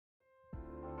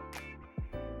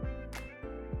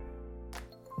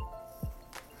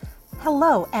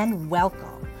Hello and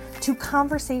welcome to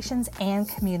Conversations and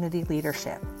Community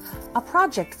Leadership, a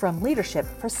project from Leadership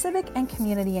for Civic and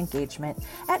Community Engagement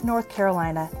at North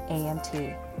Carolina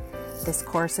A&T. This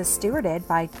course is stewarded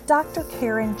by Dr.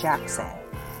 Karen Jackson.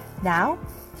 Now,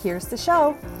 here's the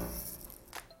show.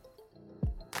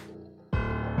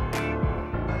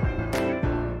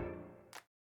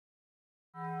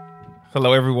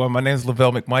 Hello, everyone. My name is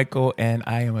Lavelle McMichael, and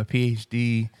I am a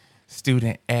PhD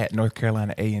student at North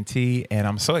Carolina A&T, and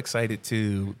I'm so excited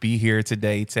to be here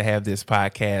today to have this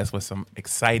podcast with some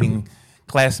exciting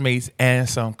classmates and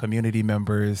some community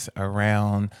members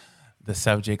around the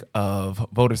subject of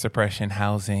voter suppression,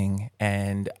 housing,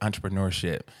 and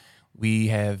entrepreneurship. We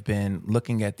have been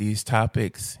looking at these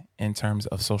topics in terms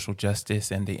of social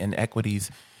justice and the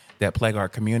inequities that plague our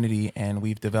community, and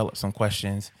we've developed some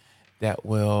questions that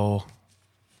will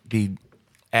be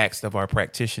asked of our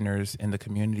practitioners in the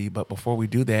community. But before we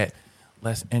do that,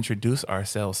 let's introduce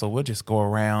ourselves. So we'll just go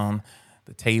around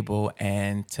the table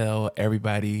and tell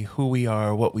everybody who we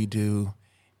are, what we do,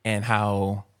 and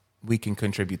how we can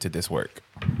contribute to this work.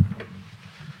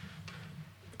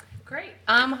 Great.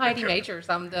 I'm Heidi Majors.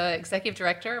 I'm the Executive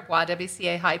Director of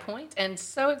YWCA High Point, and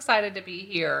so excited to be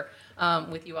here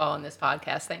with you all on this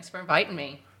podcast. Thanks for inviting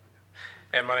me.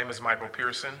 And my name is Michael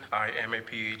Pearson. I am a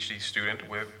PhD student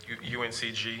with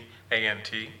UNCG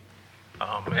A&T,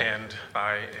 and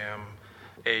I am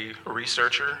a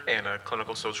researcher and a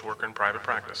clinical social worker in private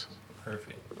practice.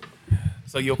 Perfect.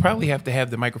 So you'll probably have to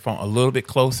have the microphone a little bit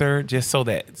closer just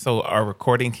so our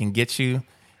recording can get you.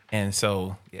 And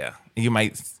so, yeah, you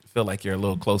might feel like you're a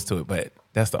little close to it, but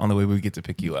that's the only way we get to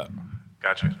pick you up.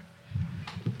 Gotcha.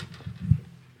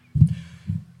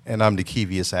 And I'm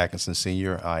DeKevius Atkinson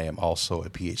Sr. I am also a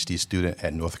PhD student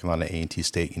at North Carolina A&T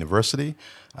State University.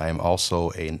 I am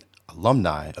also an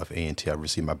alumni of A&T. I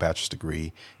received my bachelor's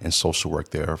degree in social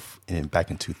work there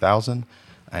back in 2000.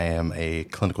 I am a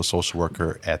clinical social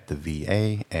worker at the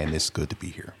VA, and it's good to be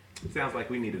here. Sounds like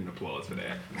we need an applause for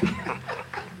that.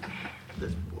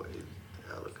 This boy is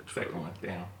out of control. Second one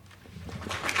down.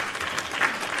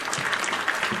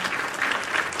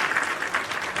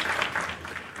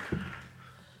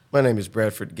 My name is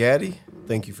Bradford Gaddy.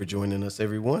 Thank you for joining us,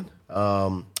 everyone.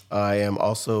 I am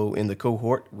also in the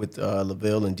cohort with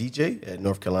Lavelle and DJ at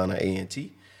North Carolina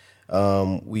A&T.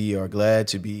 We are glad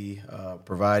to be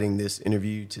providing this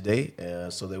interview today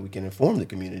so that we can inform the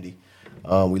community.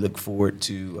 We look forward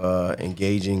to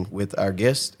engaging with our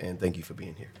guests, and thank you for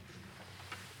being here.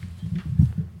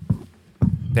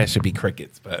 That should be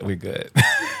crickets, but we're good.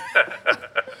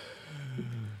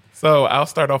 So I'll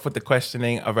start off with the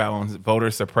questioning around voter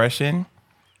suppression,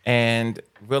 and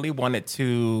really wanted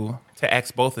to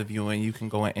ask both of you, and you can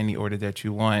go in any order that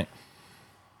you want.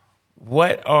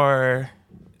 What are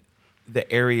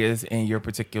the areas in your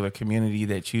particular community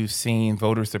that you've seen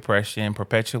voter suppression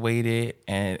perpetuated,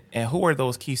 and who are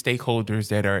those key stakeholders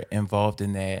that are involved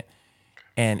in that?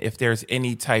 And if there's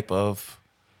any type of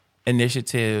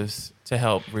initiatives to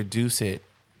help reduce it,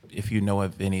 if you know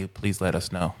of any, please let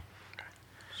us know.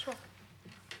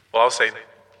 Well, I'll say,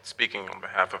 speaking on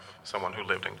behalf of someone who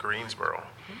lived in Greensboro,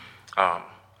 I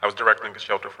was directing a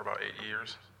shelter for about 8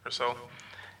 years or so.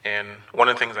 And one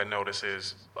of the things I noticed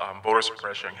is voter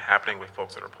suppression happening with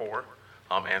folks that are poor,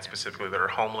 and specifically that are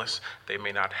homeless. They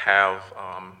may not have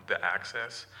the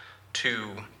access to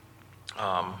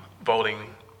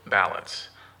voting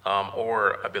ballots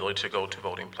or ability to go to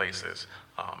voting places.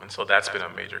 And so that's been a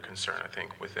major concern, I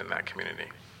think, within that community.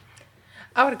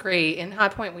 I would agree. In High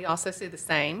Point, we also see the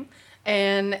same.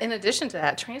 And in addition to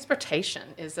that, transportation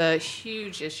is a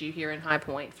huge issue here in High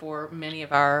Point for many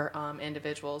of our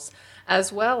individuals,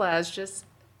 as well as just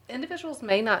individuals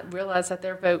may not realize that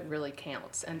their vote really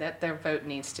counts and that their vote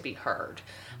needs to be heard.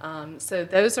 So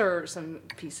those are some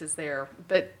pieces there.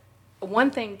 But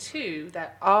one thing, too,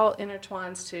 that all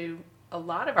intertwines to a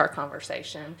lot of our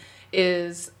conversation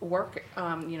is work,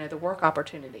 the work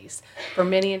opportunities. For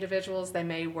many individuals, they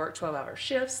may work 12-hour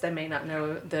shifts. They may not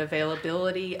know the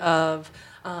availability of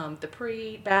the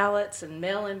pre-ballots and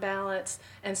mail-in ballots.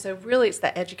 And so really it's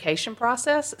that education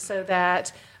process so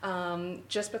that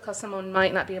just because someone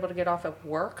might not be able to get off of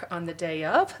work on the day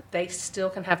of, they still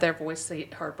can have their voice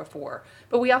heard before.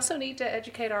 But we also need to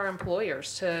educate our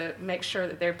employers to make sure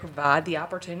that they provide the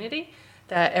opportunity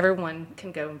that everyone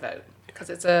can go and vote, because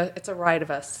it's a right of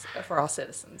us for all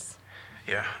citizens.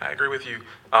 Yeah, I agree with you.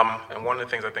 And one of the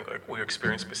things I think we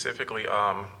experienced specifically,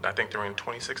 I think during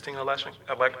 2016 elections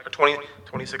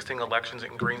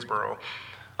in Greensboro,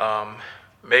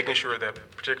 making sure that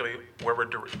particularly wherever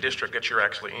district that you're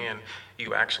actually in,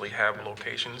 you actually have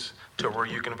locations to where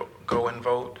you can go and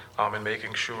vote, and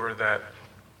making sure that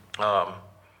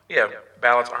Yeah,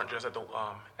 ballots aren't just at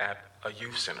a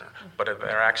youth center, but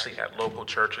they're actually at local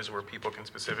churches where people can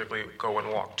specifically go and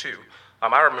walk to.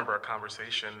 I remember a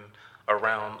conversation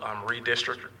around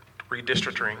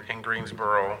redistricting in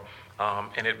Greensboro,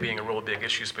 and it being a real big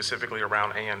issue specifically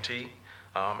around A&T.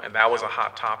 And that was a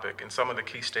hot topic. And some of the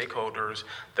key stakeholders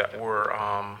that were,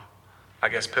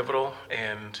 pivotal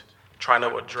and trying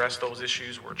to address those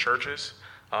issues were churches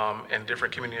and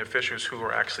different community officials who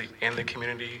were actually in the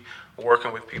community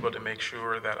working with people to make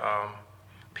sure that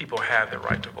people had the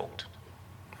right to vote.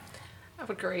 I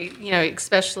would agree.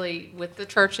 Especially with the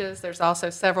churches, there's also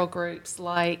several groups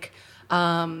like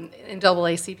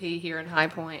NAACP here in High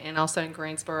Point and also in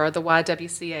Greensboro, the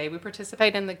YWCA. We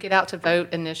participate in the Get Out to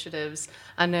Vote initiatives.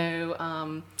 I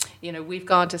know, we've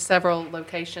gone to several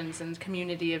locations and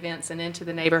community events and into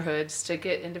the neighborhoods to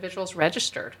get individuals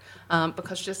registered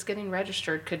because just getting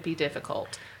registered could be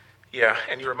difficult. Yeah,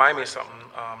 and you remind me of something.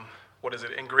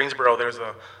 In Greensboro, there's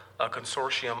a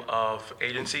consortium of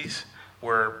agencies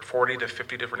where 40 to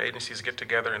 50 different agencies get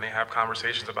together and they have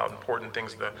conversations about important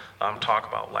things to talk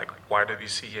about, like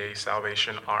YWCA,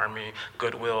 Salvation Army,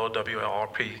 Goodwill,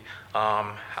 WLRP,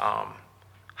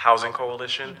 Housing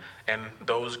Coalition, and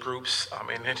those groups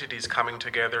and entities coming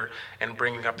together and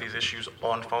bringing up these issues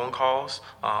on phone calls,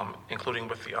 including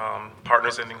with the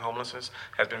Partners Ending Homelessness,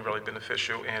 has been really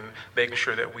beneficial in making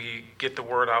sure that we get the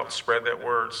word out, spread that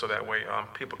word, so that way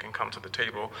people can come to the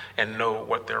table and know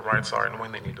what their rights are and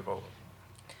when they need to vote.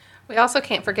 We also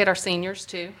can't forget our seniors,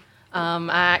 too. I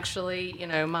actually,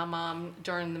 my mom,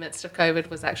 during the midst of COVID,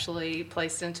 was actually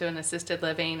placed into an assisted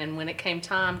living, and when it came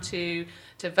time to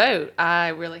vote, I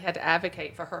really had to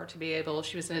advocate for her to be able,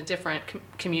 she was in a different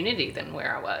community than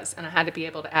where I was, and I had to be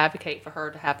able to advocate for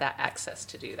her to have that access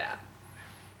to do that.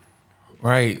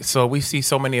 Right. So we see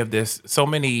so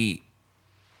many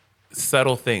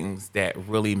subtle things that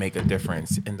really make a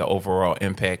difference in the overall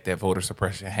impact that voter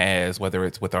suppression has, whether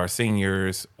it's with our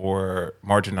seniors or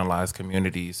marginalized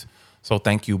communities. So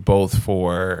thank you both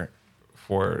for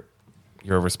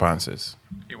your responses.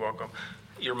 You're welcome.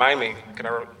 You remind me, can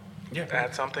I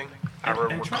add something?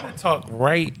 And try to talk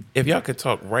right, if y'all could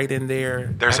talk right in there.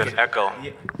 There's an echo.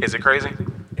 Yeah. Is it crazy?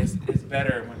 It's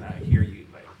better when I hear you.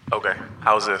 Okay,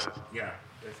 how's this? Yeah,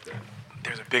 that's good.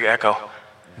 There's a big echo.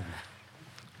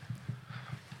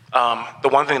 The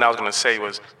one thing that I was going to say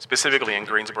was specifically in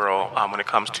Greensboro, when it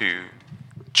comes to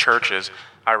churches,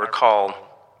 I recall,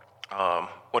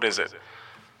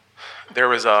 there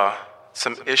was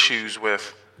some issues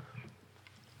with,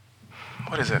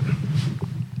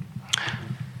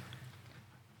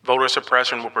 voter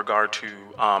suppression with regard to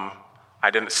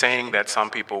saying that some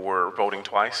people were voting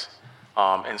twice.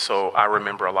 And so I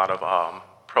remember a lot of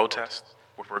protests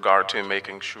with regard to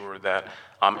making sure that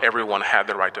everyone had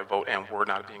the right to vote and were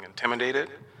not being intimidated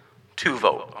to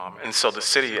vote. And so the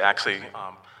city actually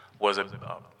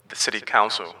the city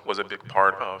council was a big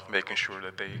part of making sure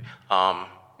that they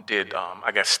did,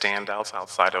 standouts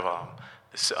outside of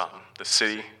the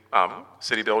city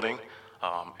building,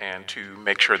 and to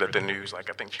make sure that the news, like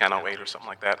I think Channel 8 or something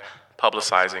like that,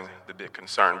 publicizing the big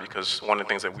concern, because one of the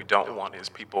things that we don't want is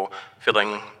people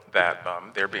feeling that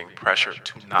they're being pressured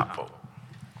to not vote.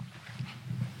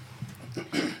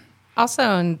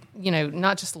 Also,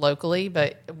 not just locally,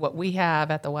 but what we have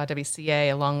at the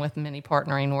YWCA, along with many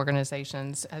partnering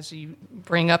organizations, as you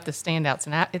bring up the standouts,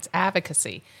 and it's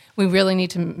advocacy. We really need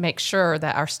to make sure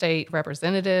that our state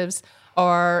representatives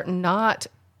are not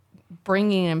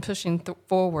bringing and pushing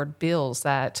forward bills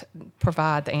that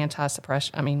provide the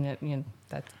anti-suppression,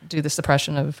 that do the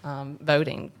suppression of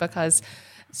voting, because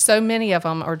so many of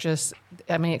them are just,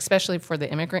 especially for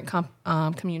the immigrant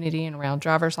community and around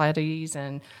driver's IDs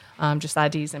and just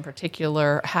IDs in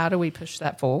particular, how do we push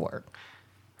that forward?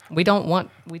 We don't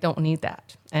need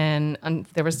that. And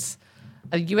there was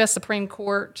a U.S. Supreme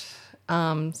Court,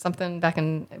 something back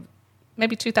in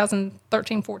maybe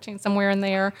 2013, 14, somewhere in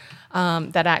there,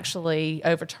 that actually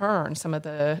overturned some of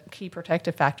the key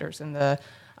protective factors in the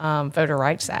Voter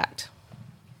Rights Act.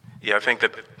 Yeah, I think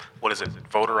that,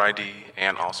 voter ID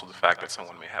and also the fact that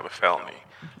someone may have a felony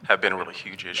have been really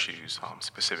huge issues,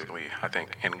 specifically, I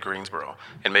think, in Greensboro,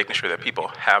 and making sure that people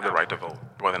have the right to vote,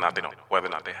 whether or not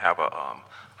they have a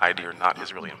ID or not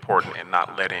is really important, and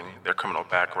not letting their criminal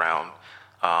background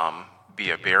be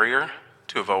a barrier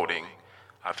to voting,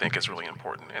 I think is really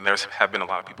important. And there have been a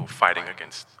lot of people fighting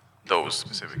against those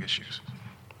specific issues.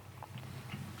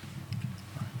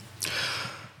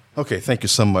 Okay, thank you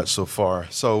so much so far.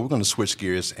 So we're going to switch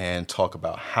gears and talk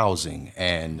about housing.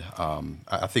 And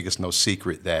I think it's no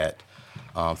secret that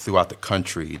throughout the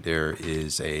country there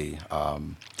is a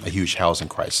huge housing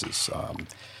crisis.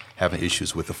 having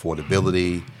issues with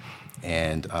affordability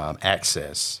and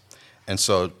access. And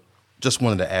so just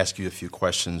wanted to ask you a few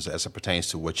questions as it pertains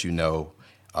to what you know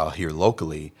here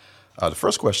locally. The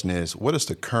first question is, what is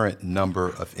the current number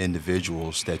of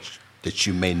individuals that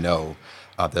you may know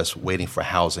that's waiting for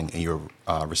housing in your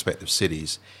respective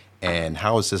cities, and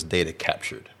how is this data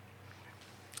captured?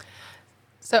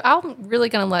 So I'm really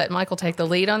going to let Michael take the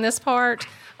lead on this part.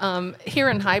 Here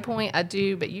in High Point, I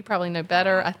do, but you probably know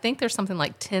better. I think there's something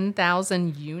like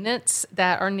 10,000 units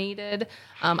that are needed.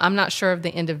 I'm not sure of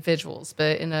the individuals,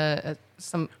 but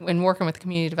in working with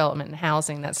community development and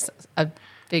housing, that's a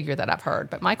figure that I've heard.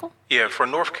 But Michael? Yeah, for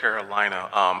North Carolina,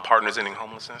 Partners Ending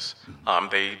Homelessness,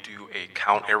 they do a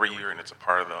count every year, and it's a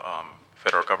part of the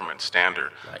federal government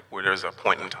standard, Right. where there's a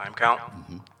point-in-time count.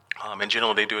 And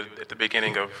generally, they do it at the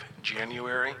beginning of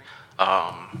January.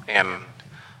 And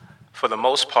for the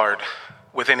most part,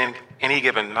 within any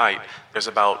given night, there's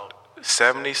about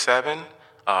 77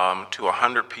 to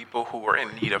 100 people who are in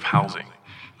need of housing.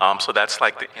 So that's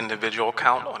like the individual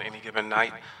count on any given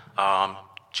night.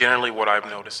 Generally, what I've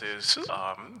noticed is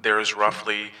there is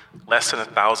roughly less than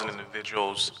 1,000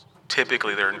 individuals.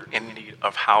 Typically, they're in need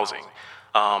of housing.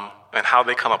 And how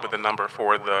they come up with the number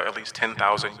for the at least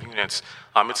 10,000 units,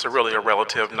 it's really a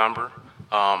relative number,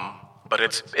 but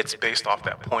it's based off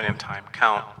that point-in-time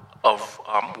count of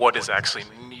what is actually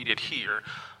needed here.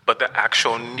 But the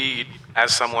actual need,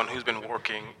 as someone who's been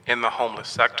working in the homeless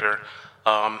sector,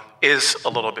 is a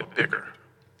little bit bigger.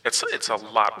 It's a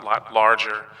lot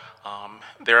larger.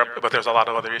 But there's a lot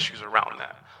of other issues around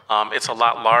that. It's a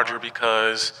lot larger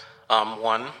because,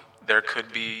 one, there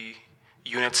could be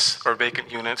units or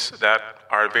vacant units that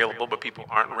are available, but people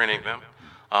aren't renting them.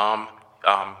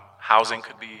 Housing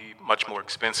could be much more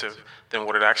expensive than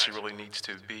what it actually really needs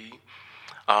to be.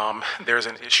 There's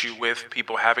an issue with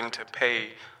people having to pay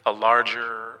a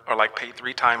larger, or like pay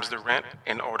 3 times the rent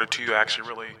in order to actually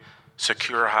really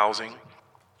secure housing.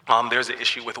 There's an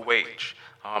issue with wage.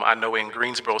 I know in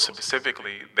Greensboro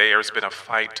specifically, there's been a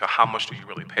fight to how much do you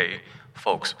really pay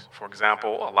folks. For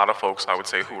example, a lot of folks, I would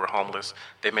say, who are homeless,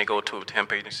 they may go to a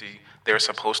temp agency. They're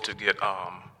supposed to get,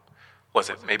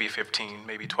 maybe $15,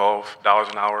 maybe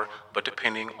 $12 an hour, but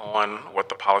depending on what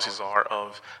the policies are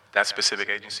of that specific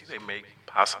agency, they may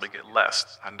possibly get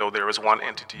less. I know there was one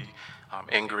entity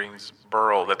in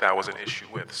Greensboro that was an issue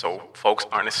with. So folks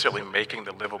aren't necessarily making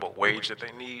the livable wage that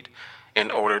they need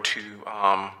in order to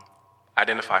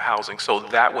identify housing. So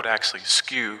that would actually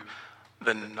skew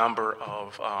the number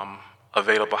of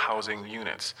available housing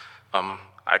units.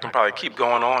 I can probably keep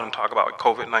going on and talk about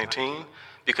COVID-19,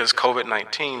 because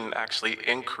COVID-19 actually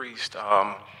increased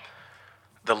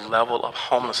the level of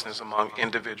homelessness among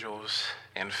individuals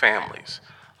and families.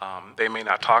 They may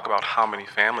not talk about how many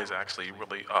families actually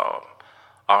really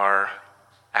are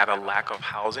at a lack of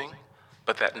housing,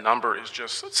 but that number is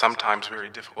just sometimes very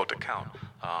difficult to count.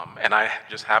 And I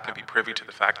just happen to be privy to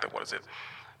the fact that,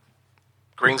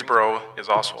 Greensboro is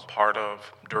also a part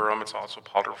of Durham, it's also a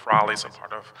part of Raleigh, it's a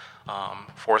part of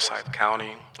Forsyth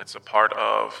County, it's a part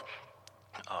of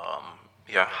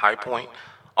High Point,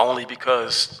 only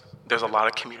because there's a lot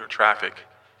of commuter traffic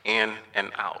in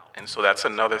and out. And so that's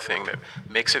another thing that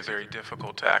makes it very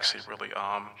difficult to actually really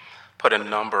put a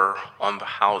number on the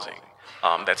housing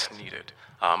that's needed.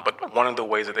 But one of the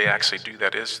ways that they actually do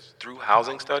that is through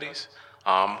housing studies,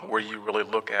 where you really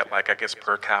look at,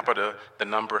 per capita, the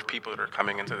number of people that are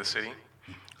coming into the city,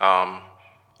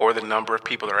 or the number of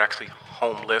people that are actually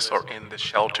homeless or in the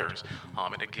shelters,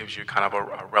 and it gives you kind of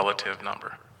a relative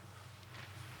number.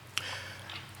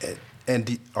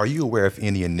 And are you aware of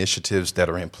any initiatives that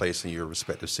are in place in your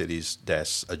respective cities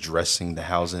that's addressing the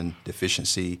housing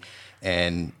deficiency?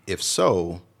 And if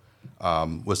so,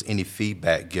 was any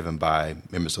feedback given by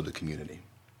members of the community?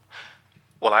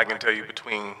 Well, I can tell you,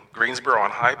 between Greensboro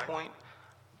and High Point,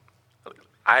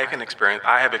 I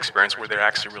have experience where they're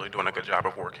actually really doing a good job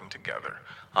of working together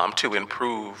to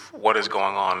improve what is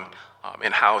going on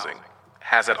in housing.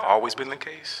 Has that always been the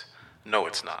case? No,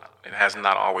 it's not. It has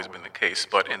not always been the case,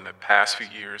 but in the past few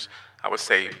years, I would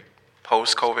say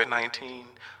post-COVID-19,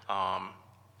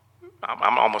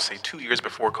 I'm almost say 2 years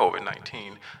before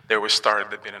COVID-19, there was started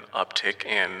to be an uptick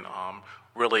in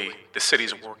really the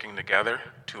cities working together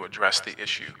to address the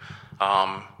issue.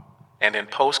 And then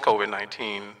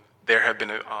post-COVID-19, there have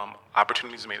been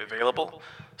opportunities made available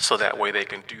so that way they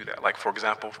can do that. Like, for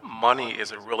example, money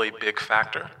is a really big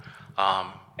factor.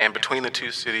 And between the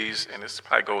two cities, and this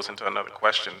probably goes into another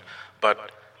question,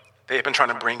 but they've been trying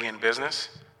to bring in business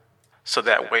so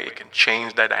that way it can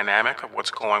change that dynamic of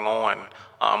what's going on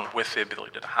with the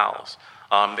ability to house.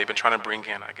 They've been trying to bring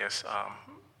in,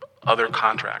 other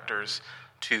contractors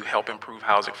to help improve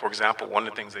housing. For example, one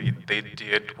of the things they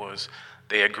did was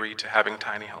they agreed to having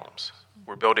tiny homes.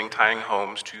 We're building tiny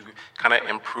homes to kind of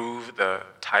improve the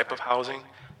type of housing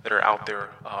that are out there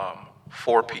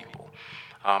for people.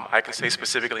 I can say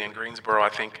specifically in Greensboro, I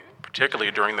think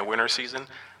particularly during the winter season,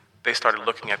 they started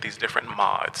looking at these different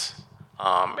mods.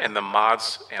 And the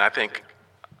mods, and I think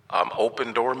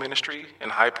Open Door Ministry in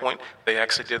High Point, they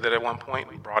actually did that at one point.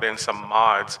 We brought in some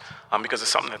mods because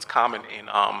it's something that's common in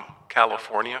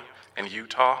California and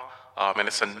Utah, and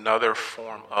it's another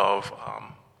form of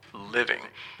living.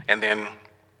 And then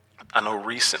I know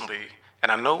recently,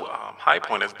 and I know High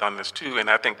Point has done this too, and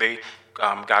I think they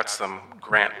got some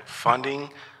grant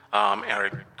funding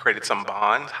and created some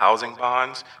bonds, housing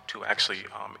bonds, to actually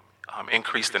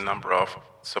increase the number of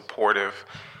supportive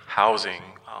housing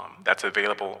that's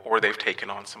available, or they've taken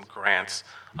on some grants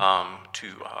to,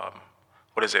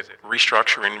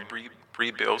 restructure and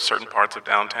rebuild certain parts of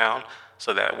downtown,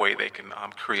 so that way they can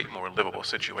create more livable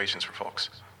situations for folks.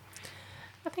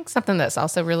 I think something that's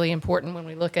also really important when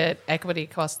we look at equity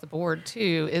across the board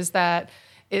too is that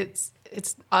it's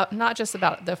not just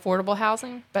about the affordable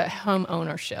housing, but home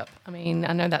ownership. I mean,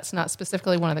 I know that's not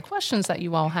specifically one of the questions that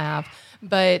you all have,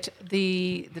 but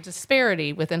the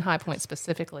disparity within High Point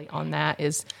specifically on that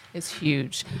is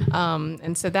huge.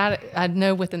 And so that I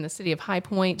know within the city of High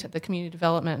Point, the Community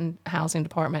Development and Housing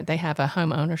Department, they have a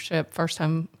first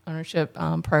home ownership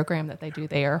program that they do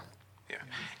there. Yeah,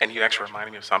 and you actually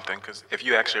reminded me of something, because if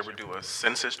you actually ever do a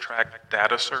census tract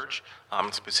data search,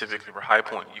 specifically for High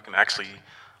Point, you can actually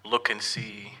look and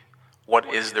see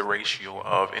what is the ratio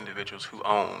of individuals who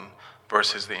own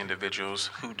versus the individuals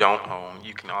who don't own.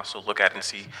 You can also look at and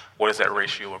see what is that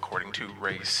ratio according to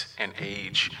race and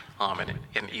age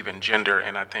and even gender.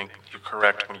 And I think you're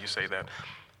correct when you say that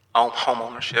home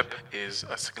ownership is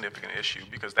a significant issue,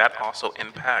 because that also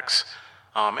impacts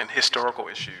and historical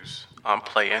issues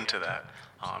play into that.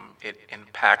 It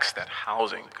impacts that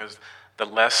housing, because the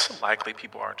less likely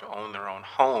people are to own their own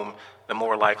home, the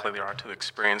more likely they are to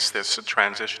experience this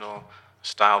transitional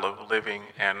style of living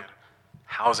and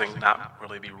housing not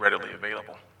really be readily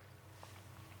available.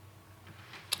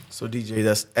 So DJ,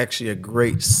 that's actually a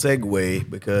great segue,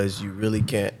 because you really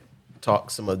can't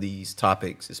talk some of these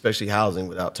topics, especially housing,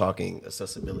 without talking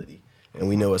accessibility. And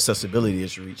we know accessibility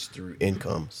is reached through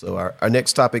income. So our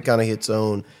next topic kind of hits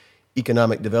on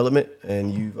economic development,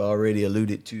 and you've already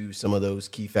alluded to some of those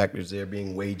key factors there,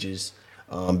 being wages,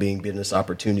 being business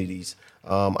opportunities.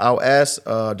 I'll ask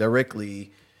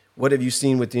directly, what have you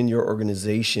seen within your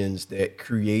organizations that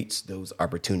creates those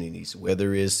opportunities,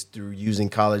 whether it's through using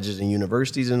colleges and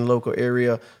universities in the local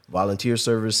area, volunteer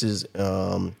services,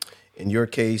 in your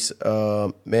case,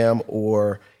 ma'am,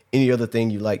 or any other thing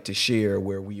you'd like to share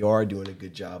where we are doing a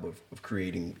good job of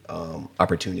creating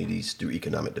opportunities through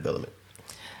economic development?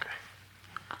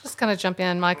 Just kind of jump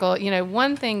in, Michael. You know,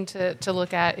 one thing to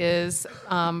look at is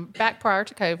back prior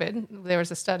to COVID, there was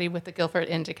a study with the Guilford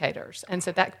indicators. And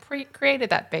so that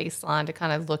created that baseline to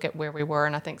kind of look at where we were.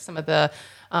 And I think some of the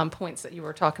points that you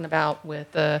were talking about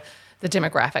with the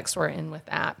demographics were in with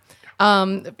that.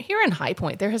 Here in High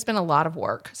Point, there has been a lot of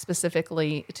work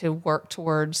specifically to work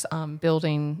towards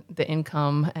building the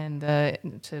income and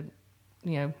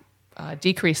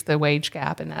decrease the wage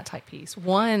gap and that type piece.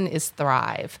 One is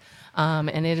Thrive,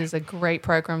 and it is a great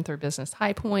program through Business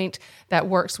High Point that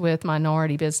works with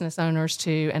minority business owners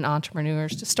and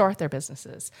entrepreneurs to start their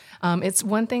businesses. It's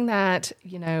one thing that,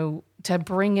 to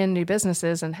bring in new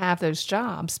businesses and have those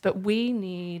jobs, but we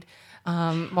need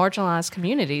marginalized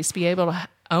communities to be able to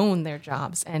own their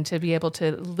jobs and to be able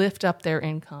to lift up their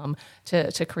income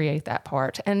to create that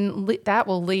part. And that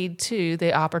will lead to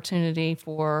the opportunity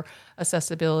for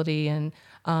accessibility and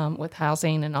with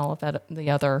housing and all of that, the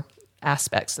other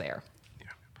aspects there. Yeah.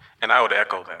 And I would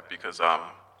echo that, because I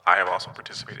have also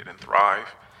participated in Thrive.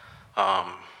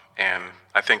 And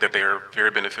I think that they are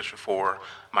very beneficial for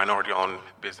minority-owned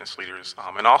business leaders.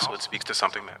 And also it speaks to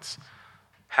something that's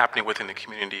happening within the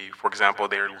community. For example,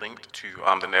 they're linked to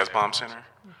the Nesbaum Center.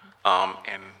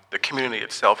 And the community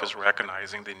itself is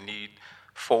recognizing the need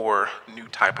for new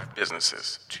type of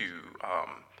businesses to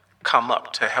come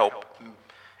up to help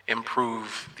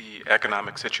improve the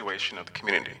economic situation of the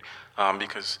community.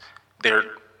 Because there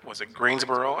was a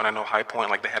Greensboro, and I know High Point,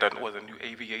 like they had a new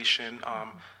aviation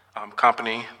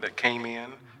company that came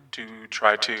in to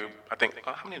try to, I think,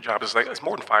 how many jobs? It's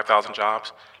more than 5,000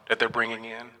 jobs that they're bringing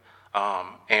in.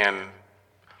 And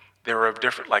there are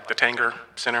different, like the Tanger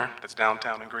Center that's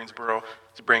downtown in Greensboro,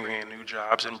 is bringing in new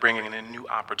jobs and bringing in new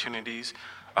opportunities.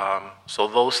 So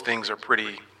those things are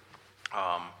pretty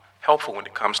helpful when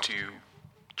it comes to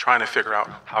trying to figure out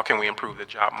how can we improve the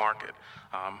job market.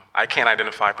 I can't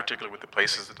identify, particularly with the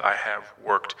places that I have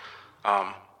worked,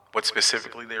 what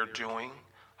specifically they're doing,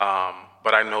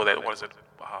 but I know that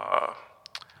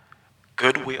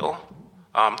Goodwill,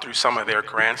 through some of their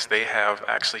grants, they have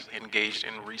actually engaged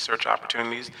in research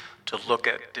opportunities to look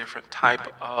at different type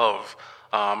of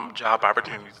job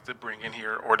opportunities to bring in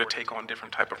here or to take on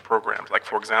different type of programs. Like,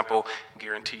 for example,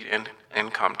 guaranteed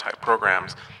income type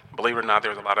programs. Believe it or not,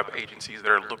 there's a lot of agencies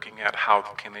that are looking at how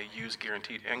can they use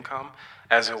guaranteed income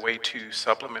as a way to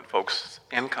supplement folks'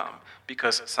 income,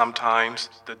 because sometimes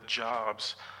the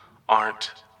jobs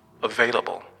aren't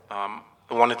available.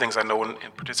 One of the things I know in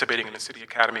participating in the City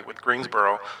Academy with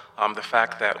Greensboro, the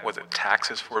fact that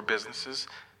taxes for businesses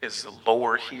is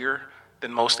lower here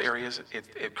than most areas,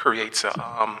 it creates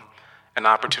an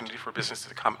opportunity for businesses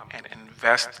to come and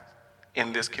invest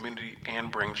in this community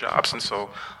and bring jobs, and so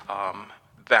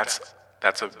that's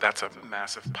a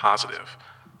massive positive.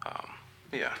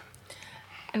 Yeah.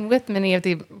 And with many of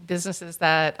the businesses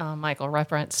that Michael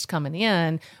referenced coming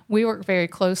in, we work very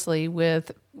closely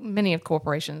with many of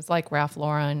corporations like Ralph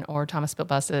Lauren or Thomas Built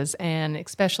Buses, and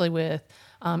especially with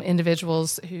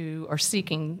individuals who are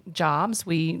seeking jobs.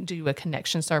 We do a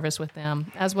connection service with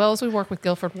them, as well as we work with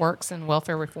Guilford Works and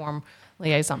Welfare Reform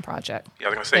Liaison Project. Yeah, I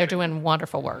was gonna say, they're doing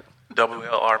wonderful work.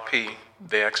 WLRP,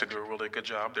 they actually do a really good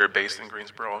job. They're based in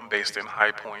Greensboro and based in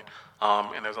High Point,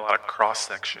 and there's a lot of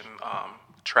cross-section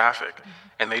traffic,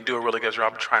 and they do a really good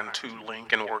job trying to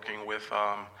link and working with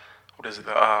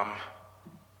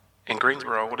in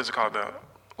Greensboro, what is it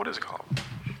called?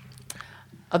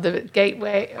 The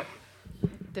Gateway,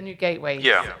 the new Gateway.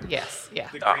 Yeah. Yes. Yeah.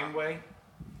 The Greenway?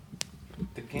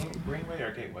 Greenway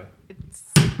or Gateway?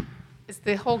 It's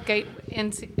the whole A&T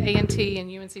and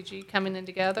UNCG coming in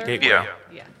together. Gateway. Yeah.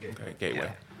 Yeah. Okay,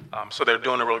 Gateway. So they're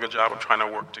doing a really good job of trying to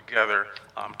work together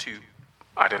to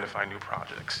identify new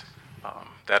projects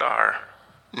that are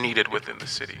needed within the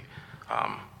city.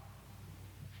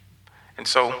 And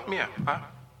so, yeah.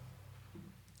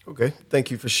 Okay,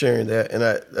 thank you for sharing that. And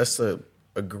that's a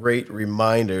great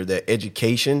reminder that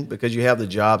education, because you have the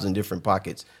jobs in different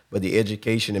pockets, but the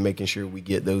education and making sure we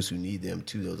get those who need them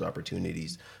to those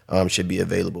opportunities should be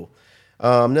available.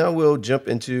 Now we'll jump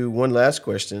into one last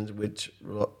question, which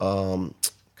kind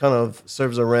of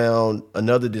serves around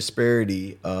another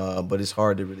disparity, but it's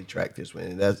hard to really track this one,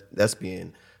 and that's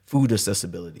being food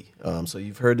accessibility. So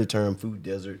you've heard the term food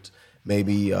deserts,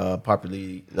 maybe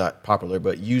not popular,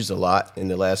 but used a lot in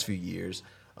the last few years.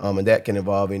 And that can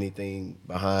involve anything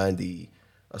behind the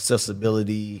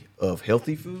accessibility of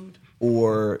healthy food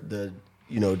or the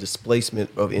displacement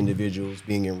of individuals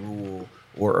being in rural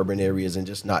or urban areas and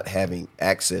just not having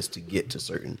access to get to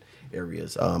certain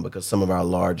areas because some of our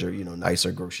larger,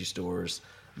 nicer grocery stores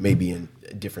may be in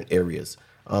different areas.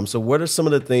 So what are some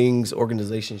of the things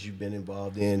organizations you've been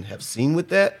involved in have seen with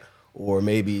that? Or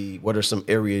maybe what are some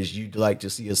areas you'd like to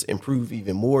see us improve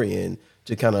even more in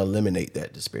to kind of eliminate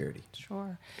that disparity?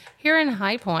 Sure. Here in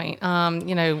High Point,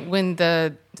 when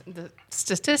the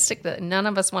statistic that none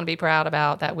of us want to be proud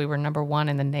about, that we were number one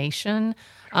in the nation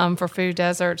for food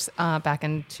deserts back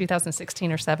in 2016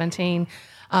 or 17,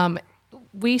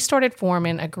 we started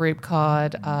forming a group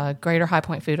called Greater High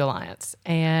Point Food Alliance,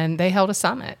 and they held a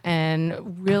summit.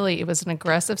 And really, it was an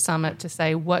aggressive summit to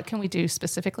say, what can we do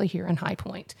specifically here in High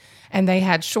Point? And they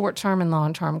had short-term and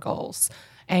long-term goals.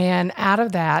 And out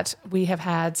of that, we have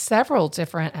had several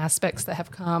different aspects that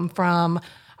have come from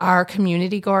our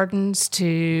community gardens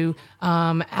to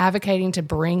advocating to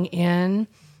bring in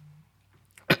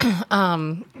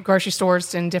grocery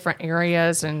stores in different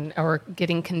areas or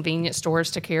getting convenience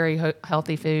stores to carry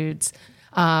healthy foods.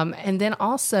 And then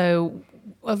also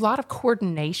a lot of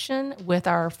coordination with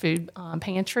our food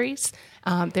pantries.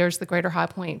 There's the Greater High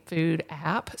Point Food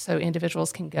app, so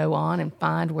individuals can go on and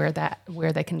find where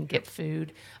they can get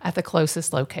food at the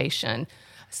closest location.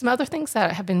 Some other things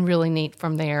that have been really neat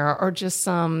from there are just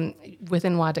some,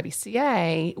 within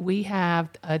YWCA, we have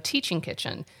a teaching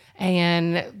kitchen.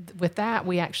 And with that,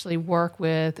 we actually work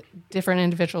with different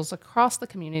individuals across the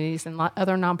communities and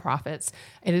other nonprofits.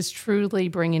 It is truly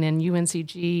bringing in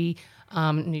UNCG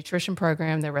nutrition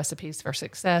program, the Recipes for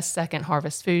Success, Second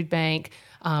Harvest Food Bank,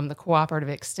 the Cooperative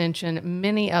Extension,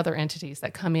 many other entities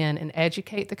that come in and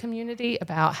educate the community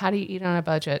about how do you eat on a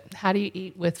budget, how do you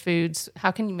eat with foods,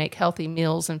 how can you make healthy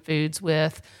meals and foods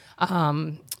with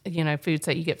foods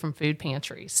that you get from food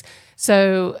pantries.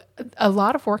 So a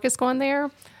lot of work is going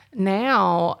there.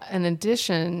 Now, in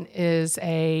addition, is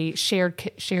a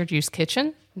shared use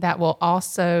kitchen that will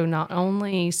also not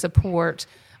only support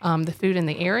the food in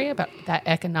the area, but that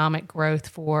economic growth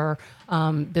for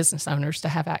business owners to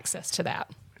have access to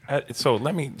that. So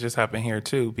let me just hop in here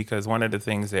too, because one of the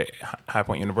things that High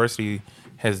Point University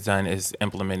has done is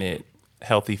implemented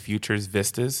Healthy Futures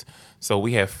Vistas. So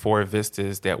we have 4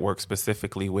 vistas that work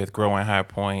specifically with Growing High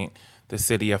Point, the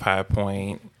City of High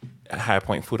Point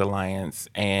Food Alliance,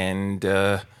 and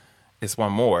it's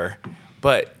one more.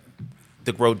 But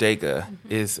the Grodega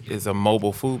is a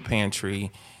mobile food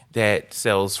pantry that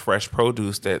sells fresh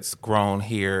produce that's grown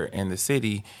here in the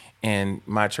city. And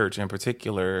my church in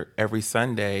particular, every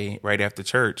Sunday right after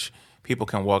church, people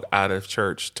can walk out of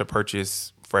church to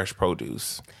purchase fresh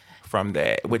produce from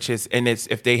that, which is, and it's,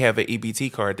 if they have an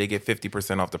EBT card, they get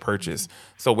 50% off the purchase.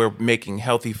 So we're making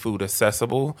healthy food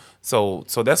accessible. So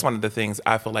that's one of the things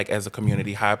I feel like as a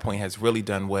community, High Point has really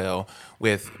done well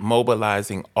with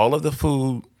mobilizing all of the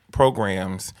food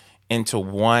programs into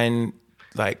one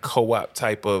like co-op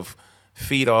type of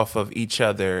feed off of each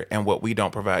other, and what we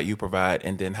don't provide, you provide,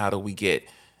 and then how do we get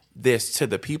this to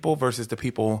the people versus the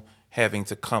people having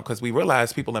to come, because we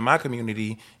realize people in my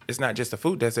community, it's not just a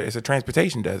food desert, it's a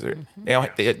transportation desert.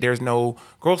 There's no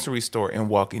grocery store in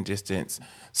walking distance.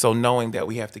 So knowing that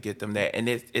we have to get them that, and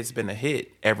it's been a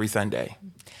hit every Sunday.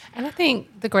 And I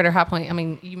think the Greater High Point, I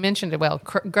mean, you mentioned it well.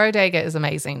 Grodega is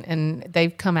amazing, and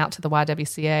they've come out to the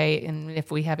YWCA, and if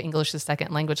we have English as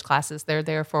second language classes, they're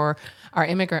there for our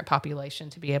immigrant population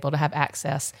to be able to have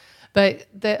access. But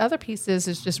the other piece is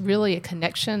just really a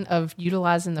connection of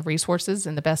utilizing the resources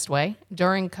in the best way.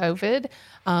 During COVID,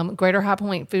 Greater High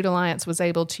Point Food Alliance was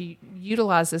able to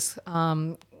utilize this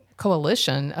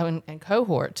coalition and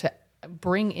cohort to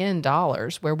bring in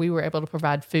dollars where we were able to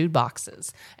provide food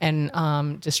boxes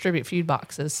and distribute food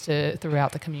boxes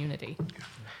throughout the community.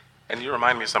 And you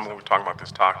remind me of something when we're talking about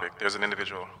this topic. There's an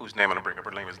individual whose name I'm going to bring up.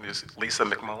 Her name is Lisa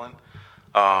McMullen.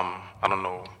 I don't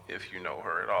know if you know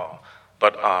her at all.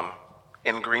 But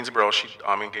in Greensboro, she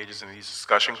engages in these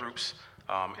discussion groups,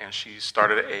 and she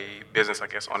started a business, I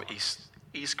guess, on east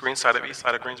side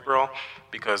of Greensboro,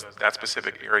 because that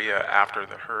specific area after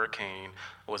the hurricane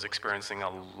was experiencing a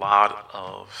lot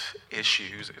of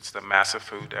issues. It's the massive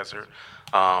food desert,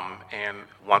 and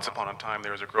once upon a time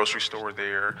there was a grocery store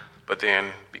there, but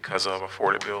then because of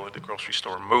affordability, the grocery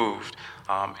store moved,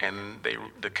 and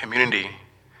the community,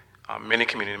 many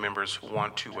community members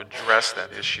want to address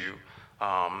that issue,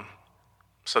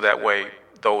 so that way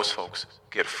those folks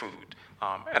get food.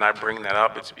 And I bring that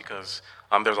up, it's because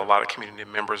there's a lot of community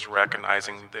members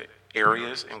recognizing the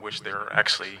areas in which there are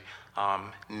actually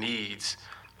needs,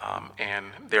 and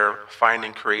they're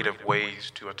finding creative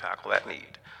ways to tackle that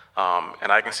need.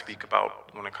 And I can speak about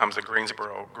when it comes to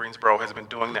Greensboro. Greensboro has been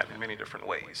doing that in many different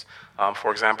ways. For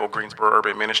example, Greensboro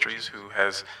Urban Ministries, who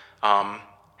has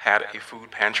had a food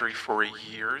pantry for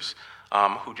years,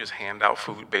 who just hand out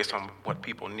food based on what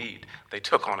people need. They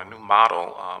took on a new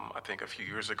model, I think a few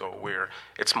years ago, where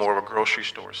it's more of a grocery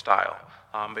store style.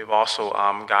 They've also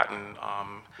gotten,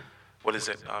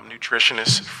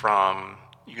 nutritionists from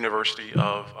University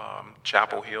of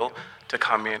Chapel Hill to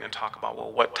come in and talk about,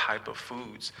 well, what type of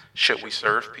foods should we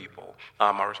serve people?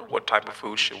 Or what type of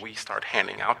food should we start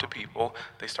handing out to people?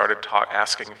 They started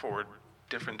asking for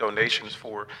different donations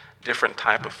for different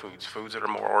type of foods that are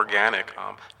more organic,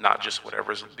 not just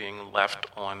whatever's being left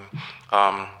on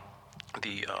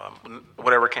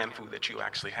whatever canned food that you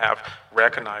actually have,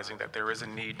 recognizing that there is a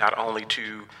need not only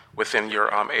to, within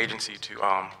your agency, to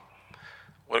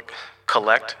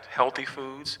collect healthy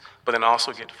foods, but then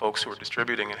also get folks who are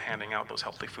distributing and handing out those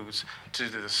healthy foods to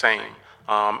do the same.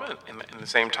 In the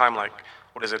same time, like,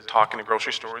 talking to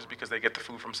grocery stores, because they get the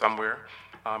food from somewhere,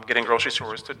 getting grocery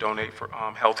stores to donate for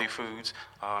healthy foods.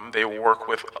 They work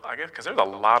with, I guess, because there's a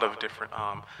lot of different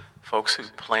folks who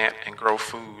plant and grow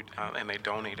food, and they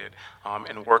donate it,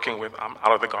 and working with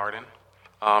out of the garden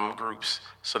groups,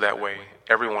 so that way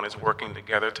everyone is working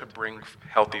together to bring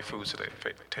healthy foods to the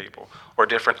table, or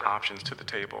different options to the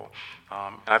table.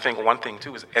 And I think one thing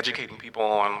too is educating people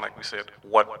on, like we said,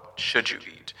 what should you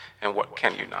eat and what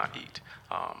can you not eat.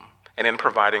 And then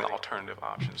providing alternative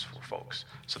options for folks.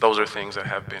 So those are things that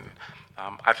have been,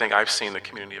 I think I've seen the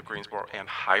community of Greensboro and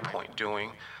High Point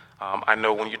doing. I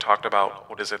know when you talked about,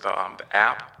 the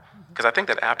app, because I think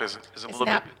that app is a little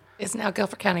bit. It's now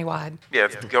Guilford County wide. Yeah,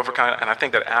 it's Guilford County, and I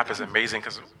think that app is amazing,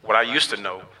 because what I used to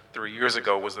know 3 years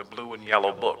ago was the blue and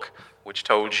yellow book, which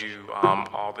told you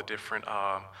all the different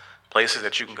places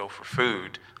that you can go for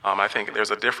food. I think there's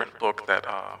a different book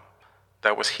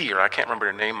that was here. I can't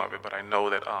remember the name of it, but I know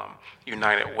that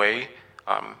United Way,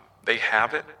 they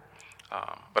have it,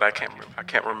 but I can't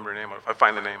remember the name of it. If I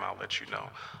find the name, I'll let you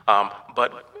know.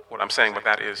 But what I'm saying with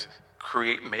that is,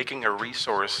 making a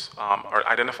resource or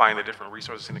identifying the different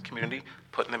resources in the community,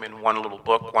 putting them in one little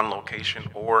book, one location,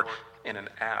 or in an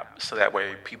app, so that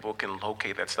way people can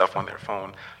locate that stuff on their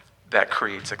phone. That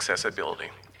creates accessibility.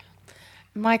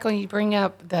 Michael, you bring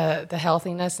up the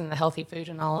healthiness and the healthy food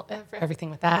and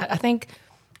everything with that. I think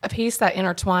a piece that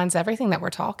intertwines everything that we're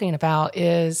talking about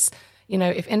is,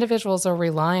 if individuals are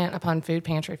reliant upon food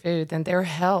pantry food, then their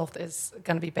health is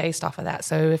going to be based off of that.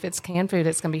 So if it's canned food,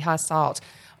 it's going to be high salt,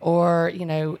 or,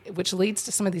 which leads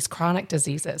to some of these chronic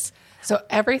diseases. So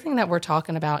everything that we're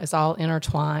talking about is all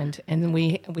intertwined, and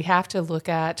we have to look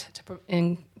at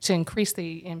to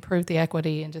improve the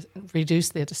equity and to reduce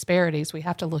the disparities. We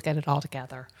have to look at it all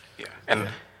together. Yeah, and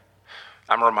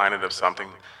I'm reminded of something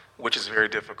which is very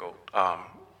difficult.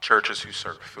 Churches who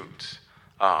serve foods.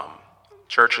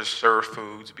 Churches serve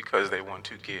foods because they want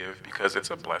to give, because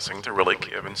it's a blessing to really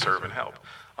give and serve and help.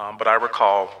 But I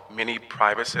recall many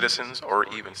private citizens or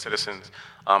even citizens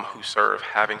who serve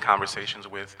having conversations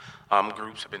with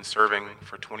groups who have been serving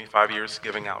for 25 years,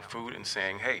 giving out food and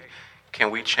saying, hey,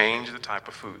 can we change the type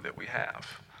of food that we have?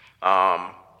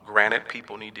 Granted,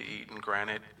 people need to eat, and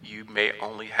granted, you may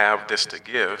only have this to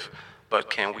give, but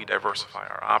can we diversify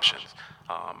our options?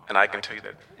 And I can tell you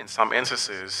that in some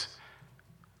instances,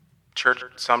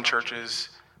 some churches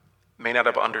may not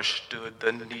have understood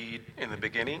the need in the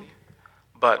beginning,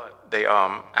 but they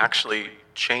actually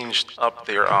changed up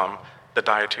their the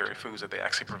dietary foods that they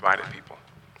actually provided people.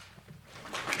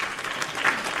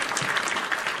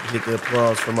 Get the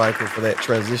applause for Michael for that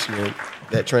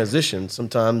transition.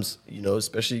 Sometimes,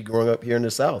 especially growing up here in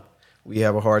the South, we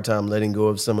have a hard time letting go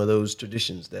of some of those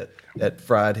traditions, that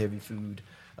fried heavy food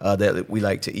that we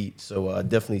like to eat. So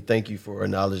definitely thank you for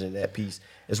acknowledging that piece,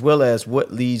 as well as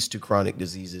what leads to chronic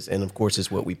diseases. And of course,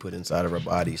 it's what we put inside of our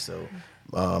body. So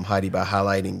Heidi, by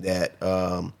highlighting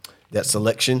that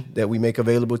selection that we make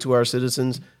available to our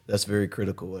citizens, that's very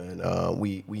critical. And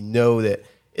we know that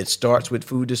it starts with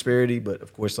food disparity, but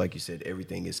of course, like you said,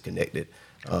 everything is connected.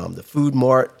 The food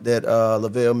mart that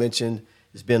Lavelle mentioned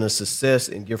has been a success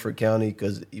in Gifford County,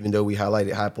 because even though we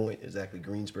highlighted High Point, exactly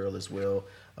Greensboro as well.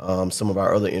 Some of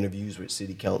our other interviews with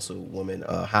City Councilwoman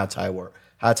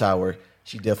Hightower,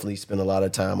 she definitely spent a lot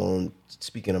of time on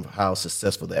speaking of how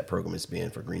successful that program has been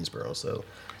for Greensboro. So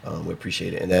we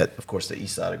appreciate it. And that, of course, the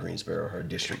east side of Greensboro, her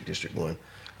District 1.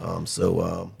 I'll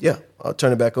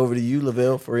turn it back over to you,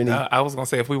 Lavelle, for any. I was going to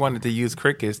say, if we wanted to use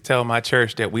crickets, tell my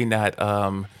church that we not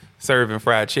serving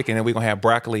fried chicken and we're going to have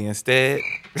broccoli instead.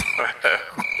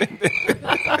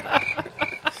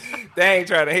 They ain't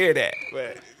trying to hear that,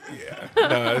 but yeah.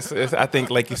 No, it's, I think,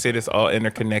 like you said, it's all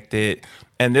interconnected.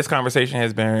 And this conversation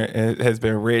has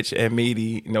been rich and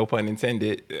meaty, no pun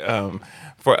intended,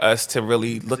 for us to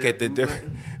really look at the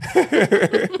different.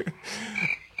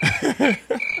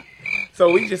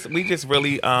 So we just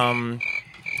really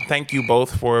thank you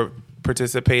both for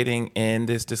participating in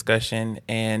this discussion.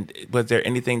 And was there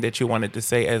anything that you wanted to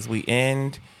say as we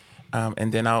end?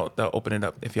 And then I'll open it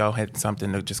up if y'all had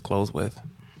something to just close with.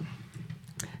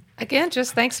 Again,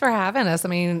 just thanks for having us. I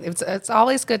mean, it's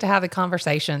always good to have the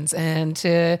conversations and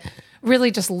to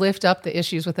really just lift up the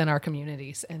issues within our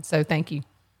communities. And so thank you.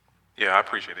 Yeah, I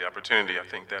appreciate the opportunity. I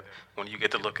think that when you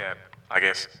get to look at,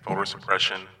 voter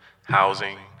suppression,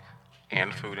 housing,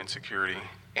 and food insecurity,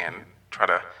 and try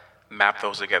to map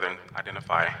those together and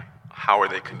identify how are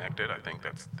they connected, I think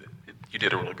you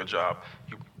did a really good job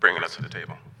you bringing us to the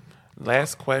table.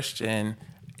 Last question.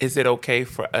 Is it okay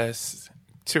for us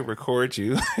to record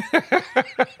you?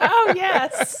 Oh,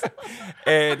 yes.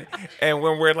 and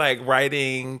when we're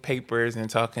writing papers and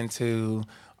talking to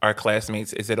our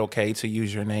classmates, is it okay to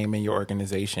use your name and your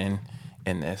organization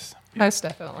in this? Most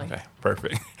definitely. Okay,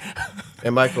 perfect.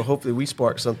 And Michael, hopefully we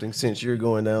spark something, since you're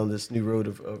going down this new road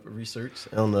of research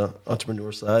on the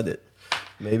entrepreneur side, that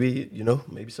maybe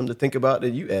something to think about that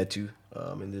you add to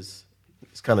in this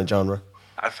kind of genre.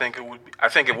 I think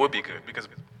it would be good, because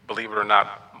believe it or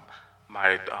not,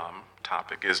 my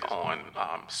topic is on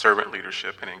servant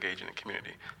leadership and engaging the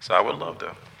community. So I would love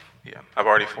to. Yeah, I've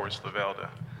already forced Lavelle to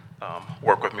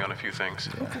work with me on a few things.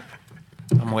 Okay.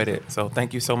 I'm with it. So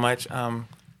thank you so much.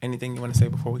 Anything you want to say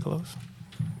before we close?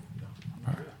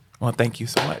 All right. Well, thank you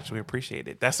so much. We appreciate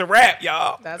it. That's a wrap,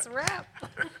 y'all. That's a wrap.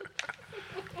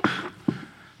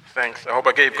 Thanks. I hope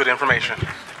I gave good information.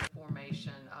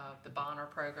 Formation of the Bonner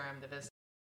program, the visit.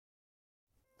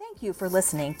 Thank you for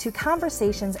listening to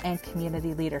Conversations and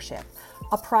Community Leadership,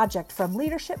 a project from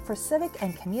Leadership for Civic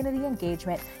and Community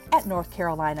Engagement at North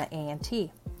Carolina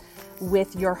A&T,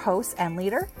 with your host and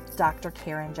leader, Dr.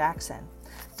 Karen Jackson.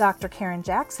 Dr. Karen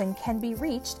Jackson can be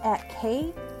reached at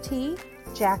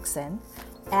ktjackson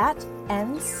at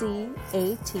ncat.edu.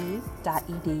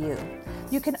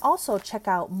 You can also check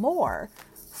out more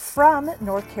from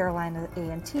North Carolina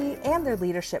A&T and their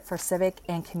Leadership for Civic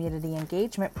and Community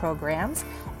Engagement programs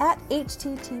at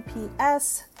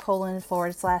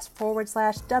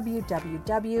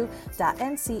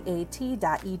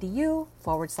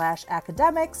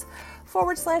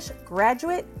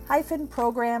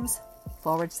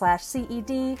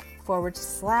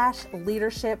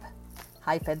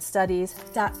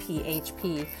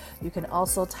You can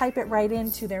also type it right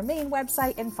into their main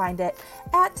website and find it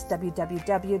at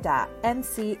www.ncat.edu.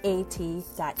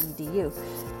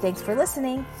 Thanks for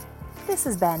listening. This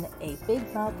has been a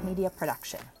Big Mouth Media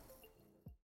production.